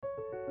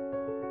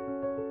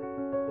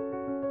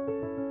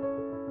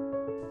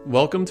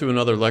Welcome to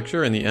another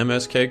lecture in the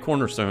MSK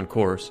Cornerstone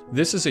course.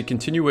 This is a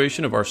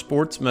continuation of our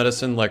sports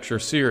medicine lecture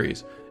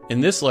series.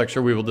 In this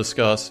lecture, we will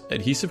discuss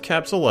adhesive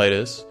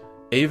capsulitis,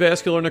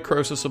 avascular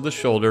necrosis of the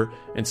shoulder,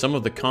 and some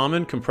of the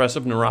common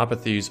compressive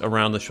neuropathies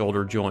around the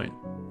shoulder joint.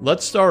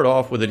 Let's start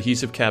off with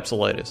adhesive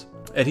capsulitis.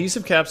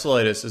 Adhesive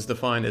capsulitis is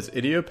defined as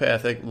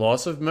idiopathic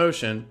loss of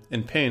motion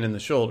and pain in the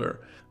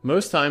shoulder.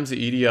 Most times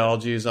the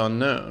etiology is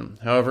unknown.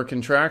 However,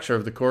 contracture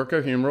of the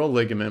coracohumeral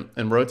ligament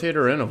and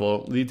rotator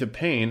interval lead to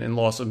pain and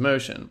loss of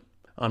motion.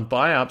 On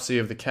biopsy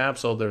of the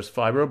capsule, there's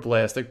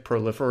fibroblastic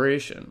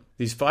proliferation.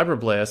 These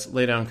fibroblasts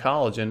lay down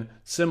collagen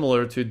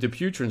similar to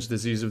Dupuytren's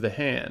disease of the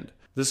hand.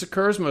 This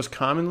occurs most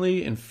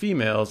commonly in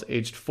females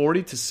aged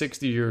 40 to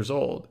 60 years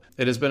old.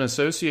 It has been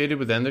associated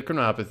with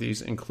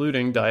endocrinopathies,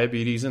 including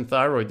diabetes and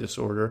thyroid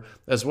disorder,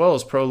 as well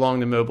as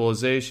prolonged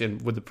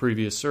immobilization with the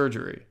previous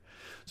surgery.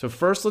 So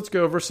first, let's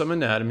go over some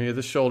anatomy of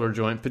the shoulder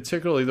joint,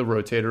 particularly the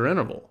rotator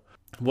interval.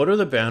 What are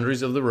the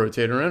boundaries of the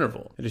rotator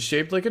interval? It is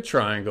shaped like a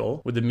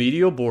triangle, with the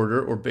medial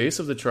border or base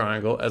of the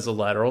triangle as the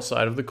lateral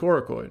side of the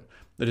coracoid.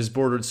 It is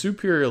bordered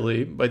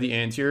superiorly by the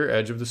anterior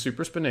edge of the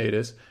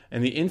supraspinatus,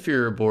 and the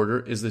inferior border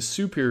is the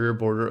superior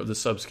border of the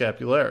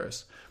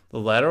subscapularis. The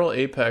lateral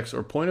apex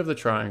or point of the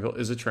triangle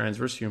is a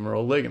transverse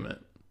humeral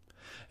ligament.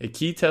 A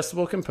key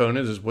testable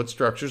component is what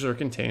structures are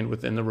contained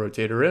within the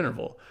rotator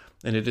interval,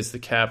 and it is the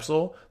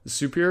capsule, the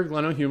superior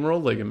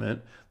glenohumeral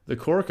ligament, the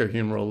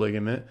coracohumeral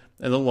ligament,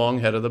 and the long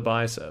head of the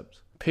biceps.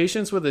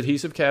 Patients with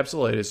adhesive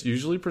capsulitis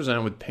usually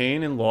present with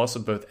pain and loss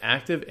of both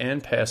active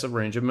and passive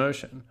range of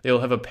motion. They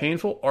will have a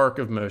painful arc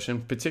of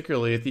motion,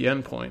 particularly at the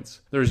endpoints.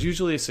 There is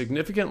usually a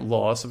significant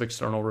loss of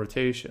external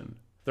rotation.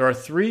 There are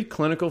three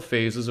clinical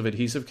phases of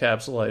adhesive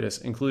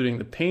capsulitis, including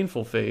the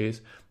painful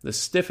phase, the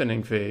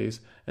stiffening phase,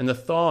 and the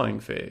thawing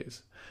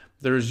phase.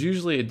 There is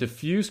usually a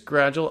diffuse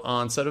gradual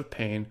onset of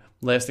pain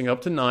lasting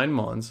up to 9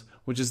 months,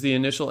 which is the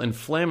initial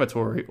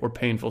inflammatory or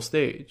painful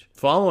stage.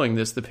 Following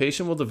this, the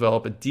patient will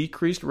develop a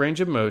decreased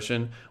range of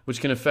motion,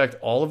 which can affect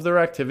all of their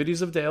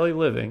activities of daily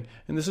living,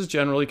 and this is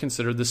generally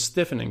considered the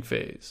stiffening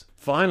phase.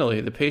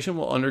 Finally, the patient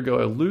will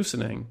undergo a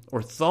loosening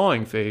or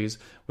thawing phase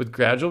with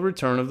gradual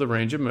return of the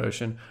range of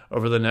motion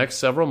over the next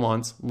several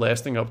months,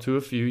 lasting up to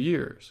a few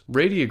years.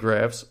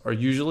 Radiographs are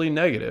usually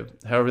negative,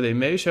 however they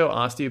may show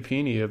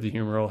osteopenia of the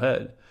humeral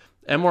head.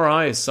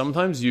 MRI is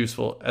sometimes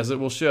useful as it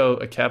will show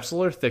a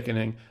capsular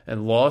thickening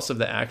and loss of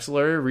the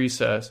axillary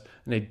recess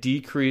and a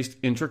decreased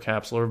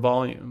intracapsular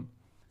volume.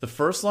 The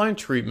first-line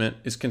treatment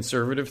is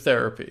conservative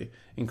therapy,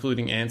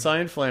 including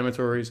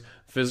anti-inflammatories,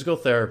 physical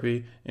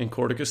therapy, and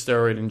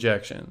corticosteroid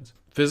injections.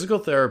 Physical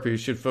therapy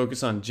should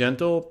focus on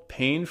gentle,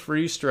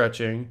 pain-free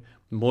stretching,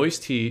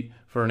 moist heat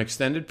for an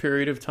extended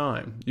period of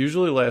time,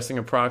 usually lasting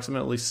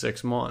approximately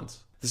 6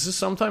 months. This is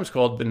sometimes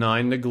called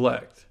benign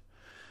neglect.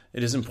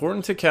 It is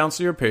important to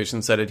counsel your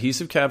patients that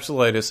adhesive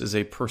capsulitis is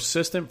a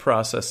persistent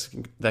process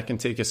that can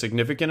take a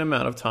significant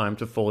amount of time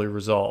to fully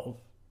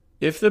resolve.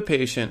 If the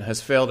patient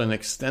has failed an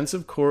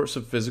extensive course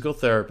of physical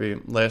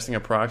therapy lasting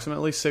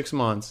approximately 6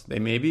 months, they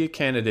may be a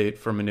candidate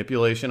for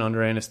manipulation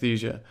under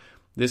anesthesia.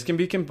 This can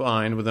be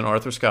combined with an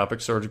arthroscopic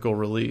surgical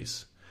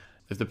release.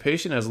 If the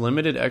patient has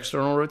limited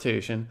external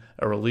rotation,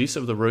 a release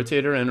of the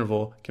rotator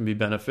interval can be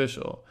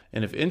beneficial.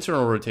 And if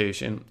internal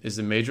rotation is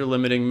the major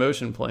limiting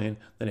motion plane,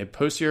 then a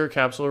posterior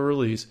capsular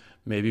release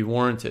may be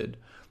warranted.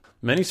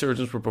 Many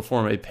surgeons will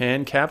perform a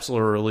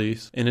pan-capsular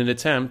release in an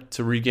attempt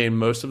to regain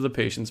most of the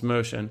patient's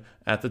motion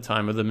at the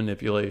time of the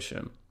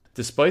manipulation.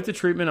 Despite the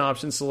treatment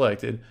options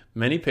selected,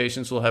 many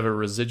patients will have a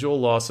residual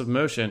loss of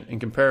motion in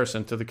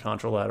comparison to the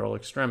contralateral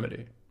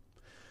extremity.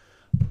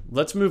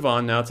 Let's move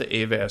on now to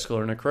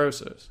avascular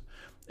necrosis.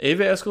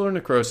 Avascular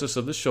necrosis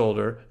of the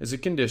shoulder is a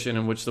condition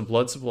in which the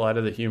blood supply to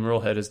the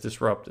humeral head is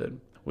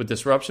disrupted. With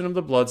disruption of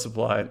the blood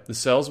supply, the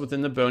cells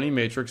within the bony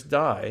matrix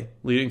die,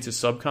 leading to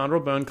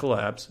subchondral bone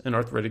collapse and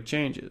arthritic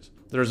changes.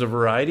 There is a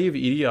variety of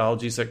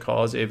etiologies that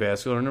cause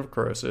avascular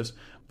necrosis,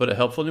 but a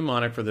helpful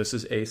mnemonic for this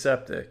is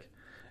aseptic.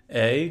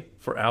 A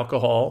for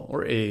alcohol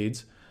or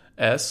AIDS,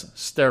 S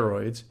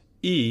steroids,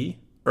 E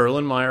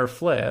Erlenmeyer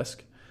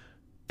flask,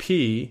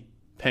 P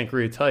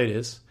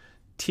pancreatitis,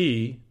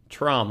 T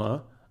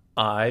trauma,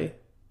 I,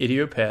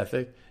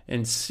 idiopathic,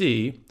 and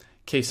C,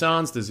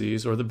 Caisson's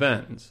disease or the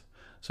bends.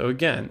 So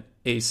again,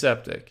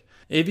 aseptic.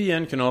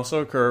 AVN can also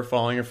occur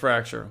following a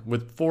fracture,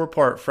 with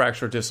 4-part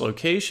fracture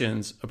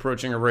dislocations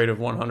approaching a rate of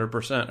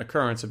 100%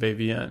 occurrence of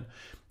AVN.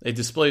 A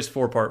displaced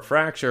 4-part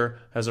fracture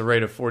has a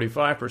rate of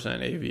 45%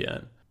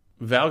 AVN.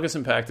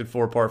 Valgus-impacted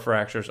 4-part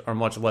fractures are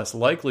much less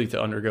likely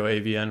to undergo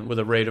AVN with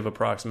a rate of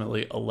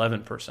approximately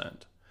 11%.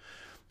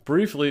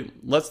 Briefly,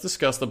 let's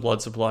discuss the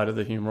blood supply to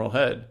the humeral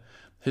head.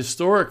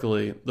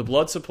 Historically, the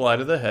blood supply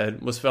to the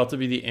head was felt to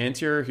be the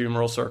anterior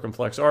humeral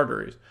circumflex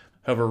arteries.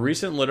 However,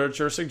 recent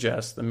literature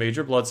suggests the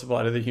major blood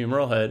supply to the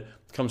humeral head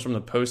comes from the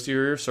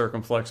posterior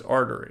circumflex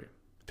artery.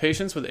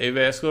 Patients with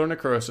avascular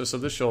necrosis of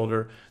the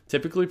shoulder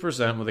typically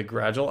present with a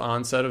gradual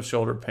onset of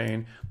shoulder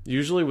pain,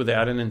 usually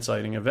without an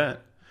inciting event.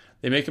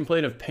 They may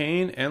complain of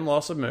pain and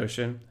loss of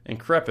motion and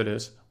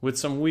crepitus with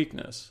some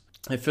weakness.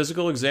 A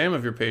physical exam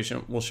of your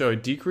patient will show a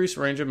decreased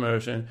range of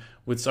motion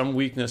with some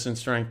weakness in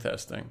strength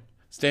testing.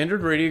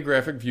 Standard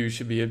radiographic views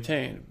should be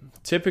obtained.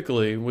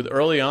 Typically, with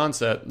early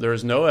onset, there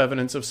is no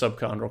evidence of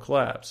subchondral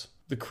collapse.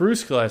 The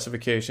Kruse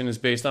classification is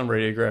based on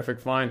radiographic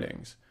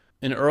findings.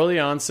 In early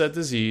onset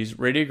disease,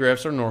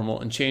 radiographs are normal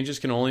and changes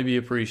can only be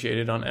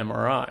appreciated on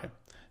MRI.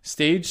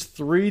 Stage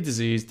 3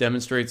 disease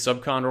demonstrates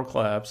subchondral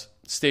collapse.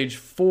 Stage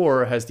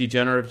 4 has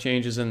degenerative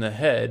changes in the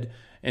head,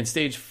 and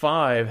Stage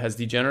 5 has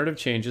degenerative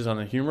changes on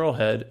the humeral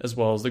head as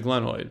well as the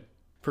glenoid.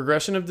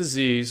 Progression of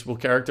disease will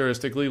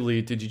characteristically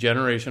lead to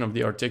degeneration of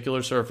the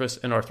articular surface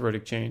and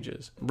arthritic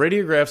changes.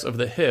 Radiographs of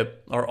the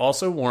hip are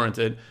also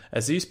warranted,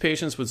 as these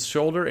patients with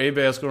shoulder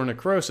avascular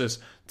necrosis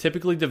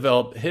typically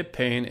develop hip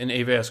pain and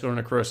avascular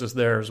necrosis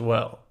there as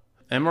well.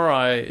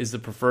 MRI is the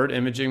preferred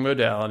imaging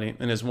modality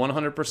and is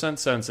 100%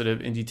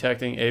 sensitive in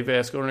detecting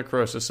avascular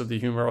necrosis of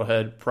the humeral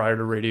head prior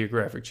to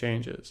radiographic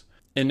changes.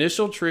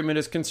 Initial treatment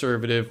is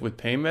conservative with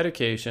pain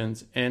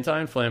medications,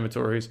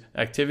 anti-inflammatories,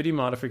 activity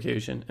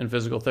modification, and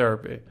physical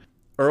therapy.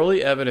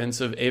 Early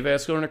evidence of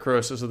avascular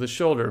necrosis of the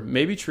shoulder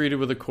may be treated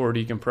with a core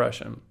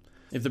decompression.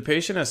 If the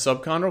patient has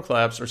subchondral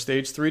collapse or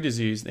stage 3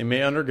 disease, they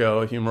may undergo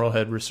a humeral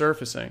head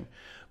resurfacing.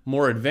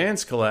 More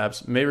advanced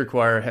collapse may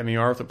require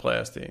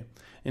hemiarthroplasty.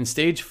 In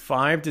stage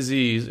 5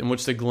 disease, in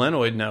which the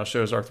glenoid now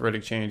shows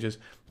arthritic changes,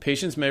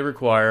 patients may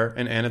require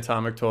an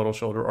anatomic total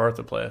shoulder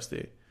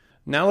arthroplasty.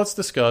 Now let's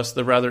discuss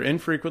the rather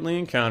infrequently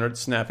encountered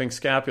snapping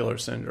scapular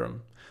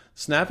syndrome.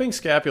 Snapping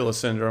scapula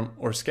syndrome,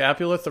 or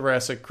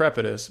scapulothoracic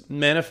crepitus,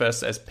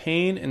 manifests as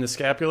pain in the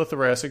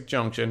scapulothoracic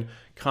junction,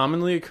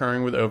 commonly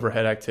occurring with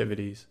overhead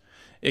activities.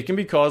 It can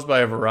be caused by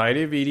a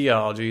variety of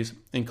etiologies,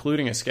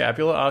 including a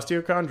scapula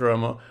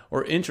osteochondroma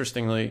or,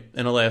 interestingly,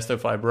 an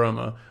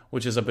elastofibroma,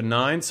 which is a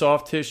benign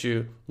soft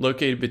tissue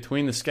located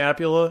between the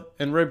scapula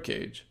and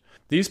ribcage.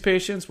 These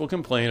patients will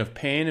complain of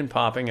pain and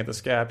popping at the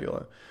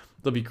scapula.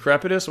 They'll be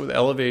crepitus with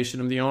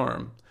elevation of the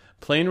arm.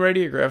 Plain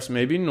radiographs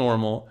may be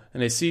normal,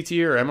 and a CT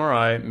or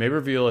MRI may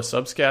reveal a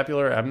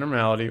subscapular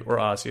abnormality or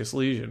osseous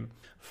lesion.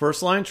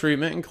 First-line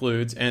treatment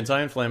includes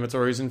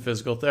anti-inflammatories and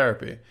physical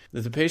therapy.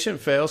 If the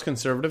patient fails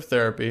conservative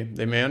therapy,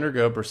 they may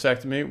undergo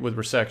bursectomy with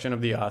resection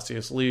of the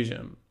osseous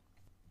lesion.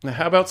 Now,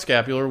 how about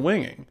scapular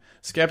winging?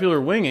 Scapular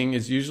winging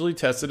is usually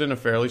tested in a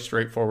fairly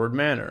straightforward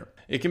manner.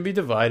 It can be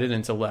divided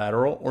into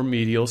lateral or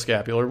medial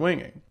scapular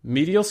winging.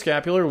 Medial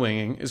scapular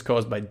winging is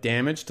caused by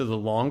damage to the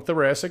long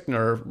thoracic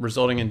nerve,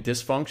 resulting in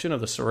dysfunction of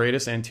the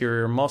serratus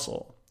anterior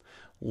muscle.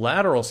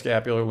 Lateral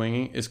scapular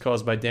winging is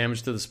caused by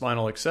damage to the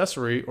spinal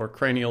accessory, or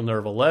cranial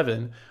nerve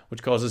 11,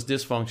 which causes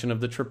dysfunction of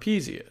the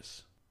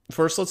trapezius.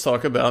 First, let's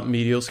talk about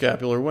medial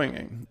scapular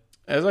winging.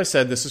 As I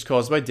said, this is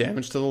caused by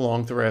damage to the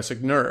long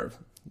thoracic nerve.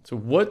 So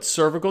what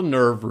cervical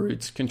nerve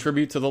roots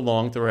contribute to the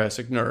long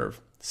thoracic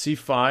nerve?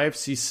 C5,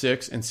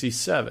 C6, and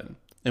C7.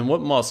 And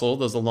what muscle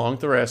does the long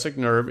thoracic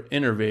nerve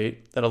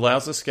innervate that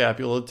allows the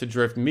scapula to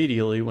drift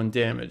medially when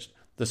damaged?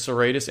 The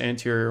serratus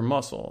anterior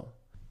muscle.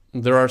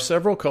 There are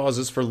several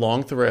causes for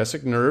long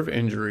thoracic nerve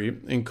injury,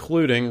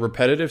 including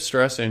repetitive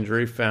stress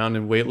injury found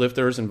in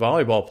weightlifters and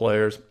volleyball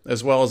players,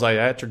 as well as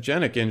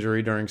iatrogenic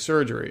injury during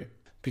surgery.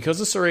 Because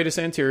the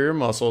serratus anterior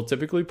muscle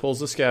typically pulls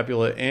the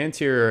scapula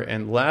anterior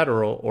and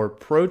lateral, or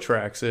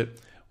protracts it,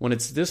 when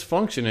it's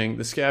dysfunctioning,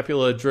 the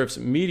scapula drifts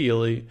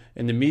medially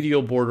and the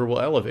medial border will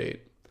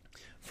elevate.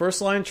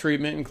 First-line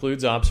treatment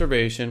includes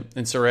observation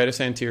and serratus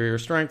anterior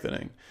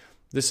strengthening.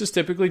 This is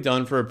typically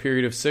done for a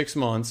period of 6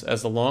 months,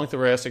 as the long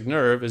thoracic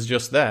nerve is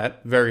just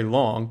that, very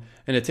long,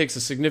 and it takes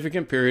a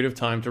significant period of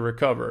time to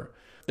recover.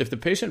 If the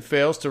patient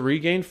fails to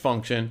regain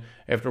function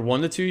after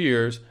 1 to 2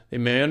 years, they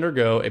may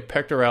undergo a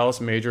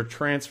pectoralis major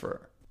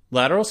transfer.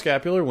 Lateral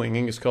scapular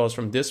winging is caused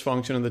from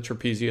dysfunction of the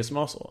trapezius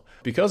muscle.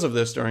 Because of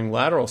this, during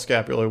lateral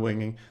scapular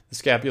winging, the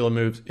scapula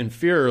moves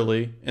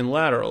inferiorly and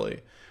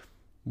laterally.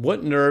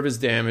 What nerve is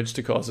damaged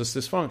to cause this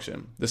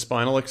dysfunction? The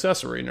spinal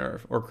accessory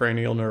nerve, or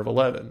cranial nerve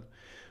 11.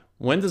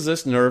 When does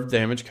this nerve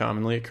damage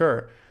commonly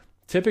occur?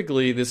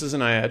 Typically, this is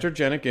an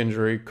iatrogenic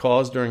injury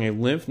caused during a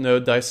lymph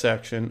node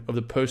dissection of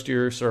the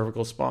posterior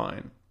cervical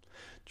spine.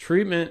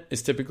 Treatment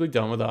is typically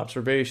done with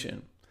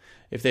observation.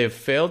 If they have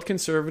failed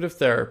conservative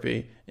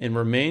therapy and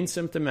remain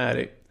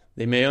symptomatic,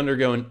 they may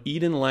undergo an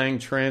Eden-Lang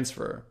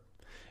transfer.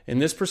 In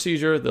this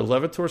procedure, the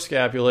levator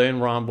scapulae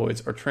and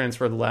rhomboids are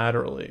transferred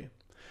laterally.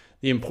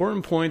 The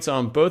important points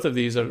on both of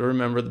these are to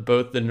remember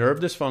both the nerve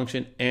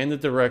dysfunction and the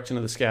direction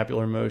of the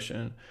scapular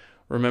motion.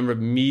 Remember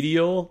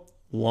medial,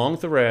 long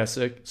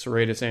thoracic,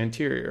 serratus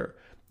anterior,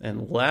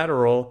 and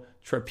lateral,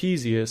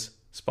 trapezius,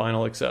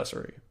 spinal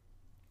accessory.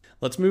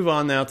 Let's move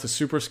on now to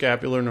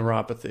suprascapular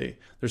neuropathy.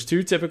 There's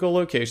 2 typical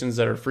locations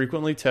that are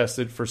frequently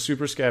tested for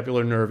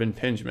suprascapular nerve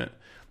impingement,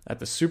 at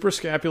the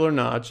suprascapular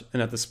notch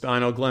and at the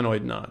spinal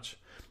glenoid notch.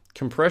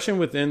 Compression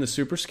within the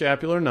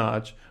suprascapular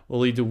notch will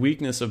lead to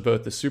weakness of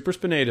both the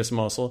supraspinatus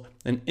muscle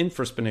and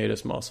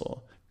infraspinatus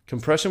muscle.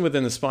 Compression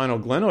within the spinal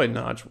glenoid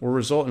notch will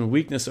result in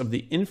weakness of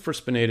the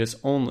infraspinatus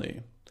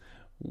only.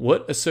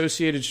 What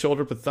associated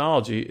shoulder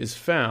pathology is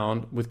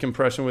found with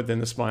compression within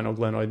the spinal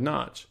glenoid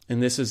notch?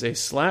 And this is a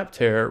slap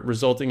tear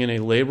resulting in a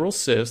labral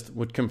cyst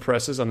which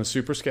compresses on the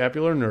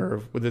suprascapular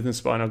nerve within the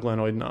spinal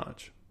glenoid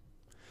notch.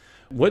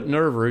 What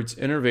nerve roots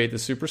innervate the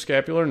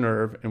suprascapular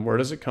nerve, and where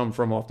does it come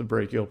from off the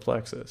brachial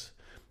plexus?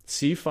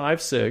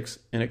 C5-6,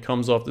 and it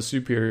comes off the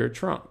superior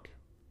trunk.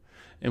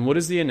 And what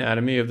is the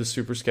anatomy of the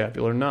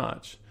suprascapular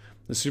notch?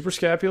 The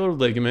suprascapular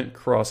ligament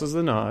crosses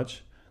the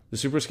notch. The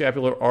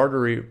suprascapular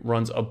artery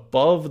runs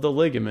above the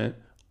ligament,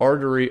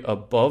 artery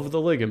above the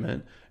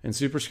ligament, and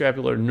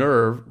suprascapular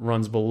nerve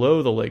runs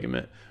below the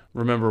ligament.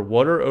 Remember,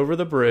 water over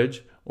the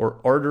bridge or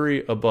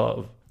artery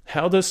above.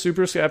 How does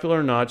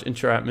suprascapular notch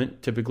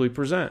entrapment typically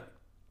present?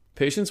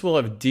 Patients will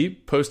have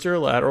deep posterior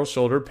lateral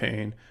shoulder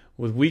pain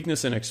with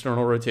weakness in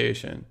external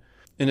rotation.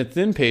 In a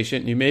thin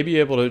patient, you may be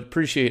able to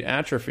appreciate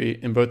atrophy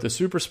in both the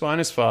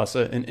supraspinous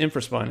fossa and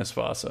infraspinous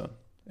fossa.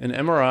 An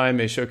MRI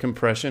may show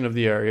compression of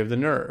the area of the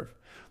nerve.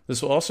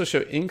 This will also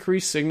show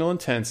increased signal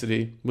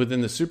intensity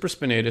within the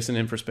supraspinatus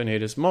and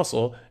infraspinatus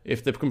muscle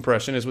if the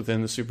compression is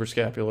within the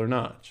suprascapular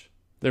notch.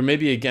 There may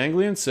be a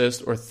ganglion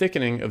cyst or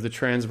thickening of the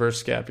transverse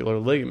scapular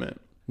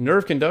ligament.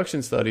 Nerve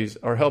conduction studies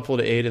are helpful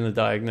to aid in the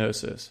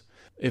diagnosis.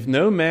 If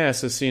no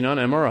mass is seen on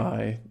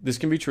MRI, this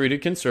can be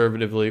treated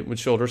conservatively with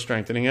shoulder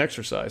strengthening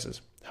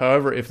exercises.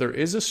 However, if there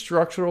is a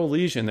structural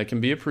lesion that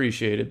can be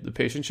appreciated, the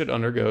patient should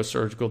undergo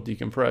surgical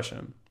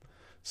decompression.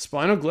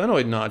 Spinal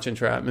glenoid notch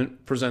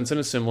entrapment presents in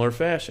a similar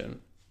fashion.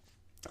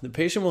 The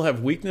patient will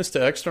have weakness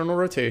to external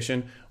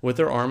rotation with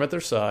their arm at their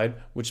side,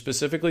 which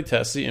specifically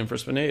tests the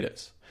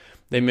infraspinatus.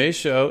 They may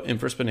show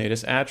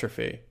infraspinatus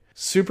atrophy.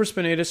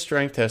 Supraspinatus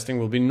strength testing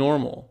will be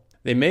normal.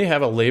 They may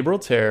have a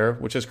labral tear,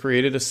 which has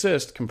created a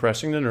cyst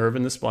compressing the nerve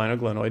in the spinal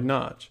glenoid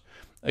notch.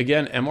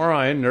 Again,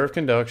 MRI and nerve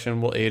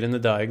conduction will aid in the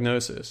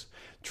diagnosis.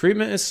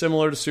 Treatment is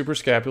similar to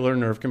suprascapular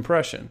nerve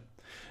compression.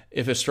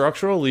 If a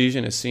structural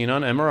lesion is seen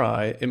on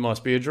MRI, it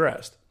must be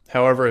addressed.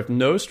 However, if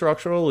no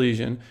structural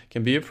lesion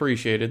can be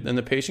appreciated, then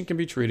the patient can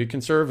be treated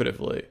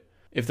conservatively.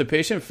 If the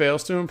patient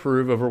fails to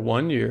improve over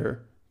 1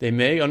 year, they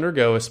may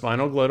undergo a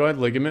spinal glenoid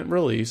ligament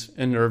release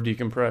and nerve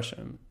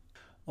decompression.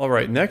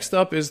 Alright, next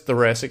up is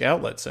thoracic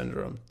outlet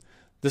syndrome.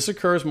 This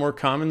occurs more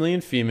commonly in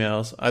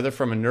females, either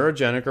from a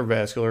neurogenic or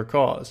vascular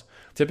cause.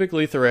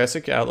 Typically,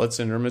 thoracic outlet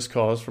syndrome is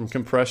caused from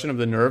compression of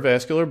the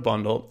neurovascular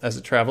bundle as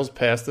it travels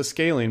past the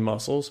scalene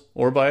muscles,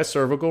 or by a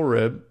cervical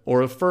rib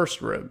or a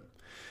first rib.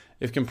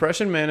 If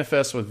compression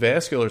manifests with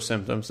vascular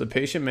symptoms, the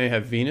patient may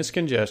have venous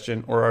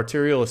congestion or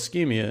arterial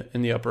ischemia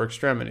in the upper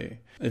extremity.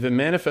 If it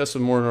manifests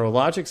with more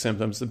neurologic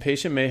symptoms, the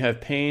patient may have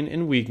pain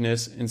and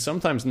weakness and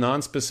sometimes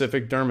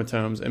nonspecific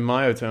dermatomes and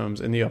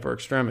myotomes in the upper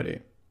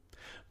extremity.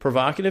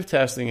 Provocative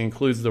testing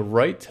includes the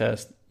Wright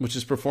test, which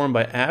is performed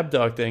by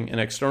abducting and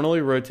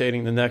externally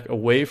rotating the neck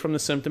away from the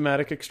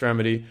symptomatic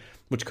extremity,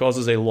 which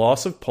causes a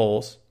loss of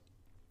pulse,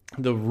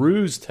 the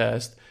Ruse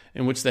test,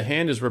 in which the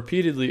hand is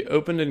repeatedly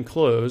opened and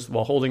closed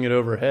while holding it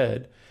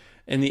overhead,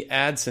 and the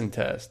Adson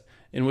test,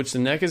 in which the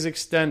neck is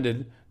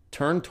extended,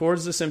 turned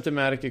towards the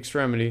symptomatic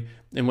extremity,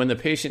 and when the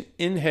patient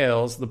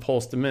inhales, the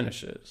pulse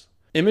diminishes.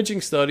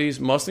 Imaging studies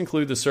must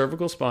include the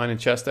cervical spine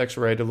and chest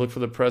X-ray to look for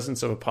the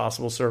presence of a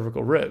possible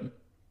cervical rib.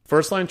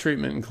 First-line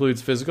treatment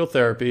includes physical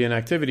therapy and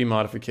activity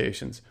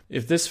modifications.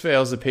 If this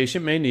fails, the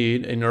patient may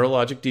need a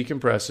neurologic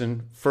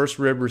decompression, first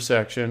rib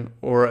resection,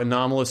 or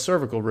anomalous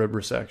cervical rib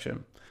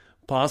resection.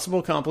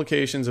 Possible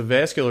complications of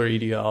vascular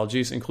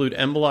etiologies include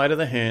emboli to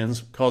the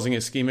hands, causing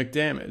ischemic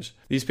damage.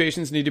 These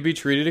patients need to be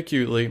treated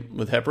acutely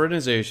with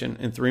heparinization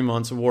and 3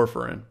 months of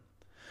warfarin.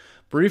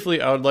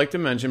 Briefly, I would like to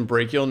mention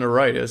brachial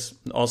neuritis,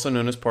 also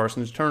known as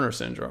Parsonage-Turner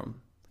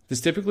syndrome. This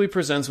typically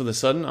presents with a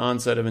sudden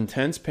onset of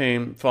intense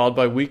pain followed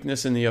by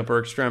weakness in the upper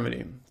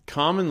extremity.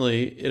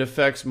 Commonly, it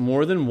affects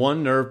more than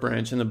one nerve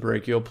branch in the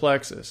brachial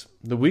plexus.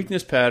 The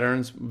weakness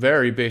patterns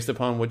vary based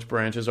upon which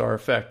branches are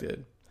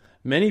affected.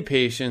 Many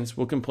patients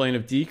will complain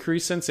of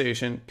decreased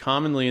sensation,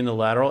 commonly in the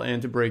lateral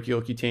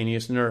antebrachial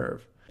cutaneous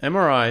nerve.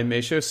 MRI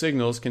may show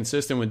signals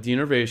consistent with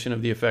denervation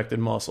of the affected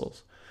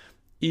muscles.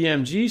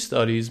 EMG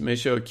studies may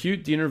show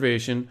acute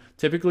denervation,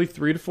 typically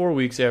 3 to 4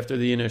 weeks after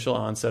the initial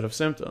onset of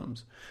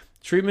symptoms.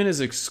 Treatment is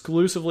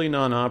exclusively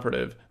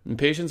non-operative, and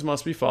patients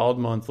must be followed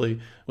monthly,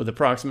 with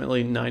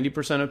approximately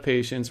 90% of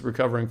patients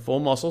recovering full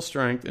muscle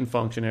strength and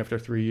function after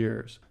 3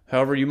 years.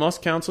 However, you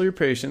must counsel your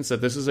patients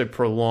that this is a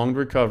prolonged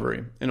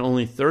recovery, and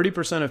only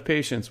 30% of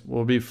patients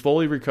will be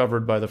fully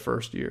recovered by the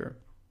first year.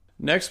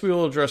 Next, we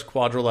will address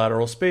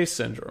quadrilateral space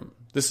syndrome.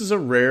 This is a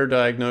rare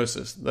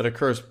diagnosis that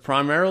occurs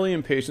primarily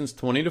in patients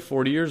 20 to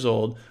 40 years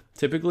old,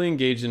 typically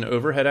engaged in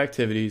overhead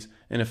activities,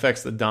 and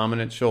affects the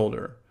dominant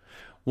shoulder.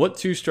 What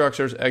two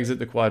structures exit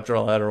the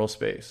quadrilateral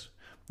space?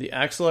 The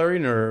axillary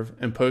nerve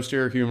and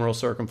posterior humeral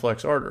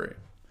circumflex artery.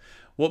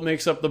 What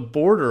makes up the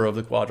border of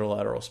the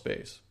quadrilateral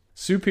space?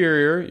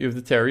 Superior, you have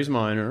the teres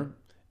minor.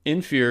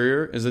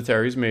 Inferior is the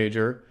teres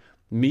major.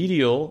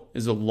 Medial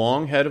is the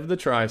long head of the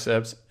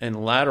triceps,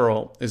 and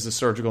lateral is the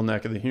surgical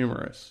neck of the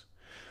humerus.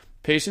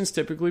 Patients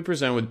typically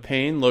present with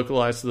pain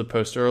localized to the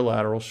posterior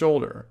lateral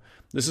shoulder.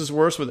 This is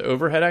worse with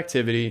overhead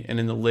activity and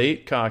in the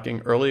late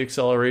cocking, early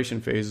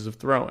acceleration phases of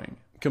throwing.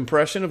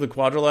 Compression of the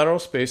quadrilateral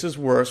space is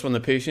worse when the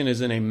patient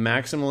is in a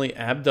maximally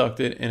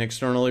abducted and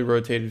externally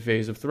rotated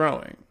phase of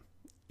throwing.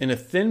 In a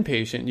thin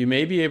patient, you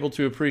may be able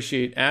to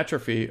appreciate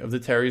atrophy of the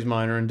teres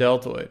minor and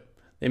deltoid.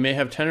 They may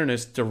have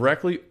tenderness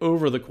directly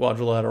over the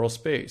quadrilateral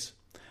space.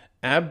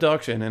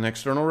 Abduction and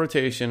external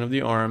rotation of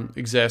the arm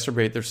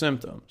exacerbate their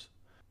symptoms.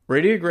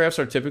 Radiographs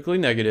are typically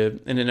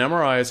negative, and an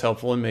MRI is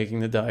helpful in making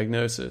the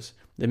diagnosis.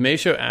 They may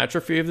show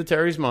atrophy of the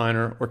teres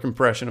minor or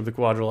compression of the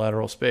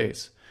quadrilateral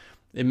space.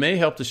 It may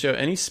help to show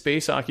any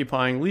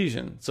space-occupying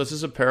lesion, such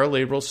as a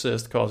paralabral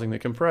cyst causing the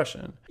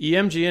compression.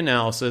 EMG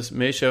analysis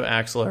may show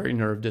axillary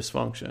nerve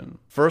dysfunction.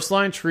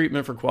 First-line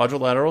treatment for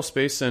quadrilateral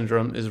space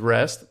syndrome is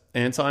rest,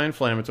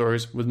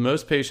 anti-inflammatories, with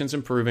most patients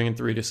improving in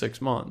 3 to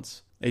 6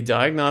 months. A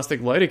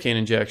diagnostic lidocaine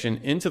injection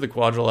into the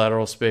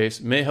quadrilateral space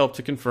may help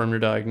to confirm your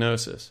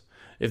diagnosis.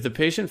 If the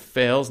patient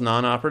fails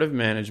non-operative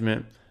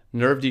management,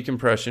 nerve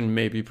decompression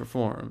may be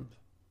performed.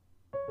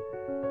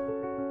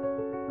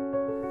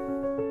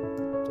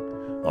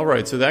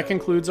 Alright, so that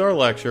concludes our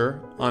lecture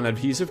on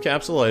adhesive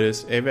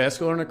capsulitis,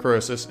 avascular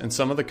necrosis, and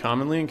some of the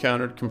commonly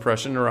encountered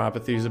compression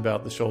neuropathies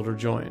about the shoulder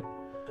joint.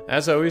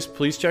 As always,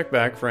 please check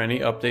back for any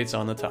updates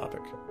on the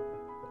topic.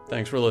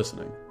 Thanks for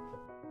listening.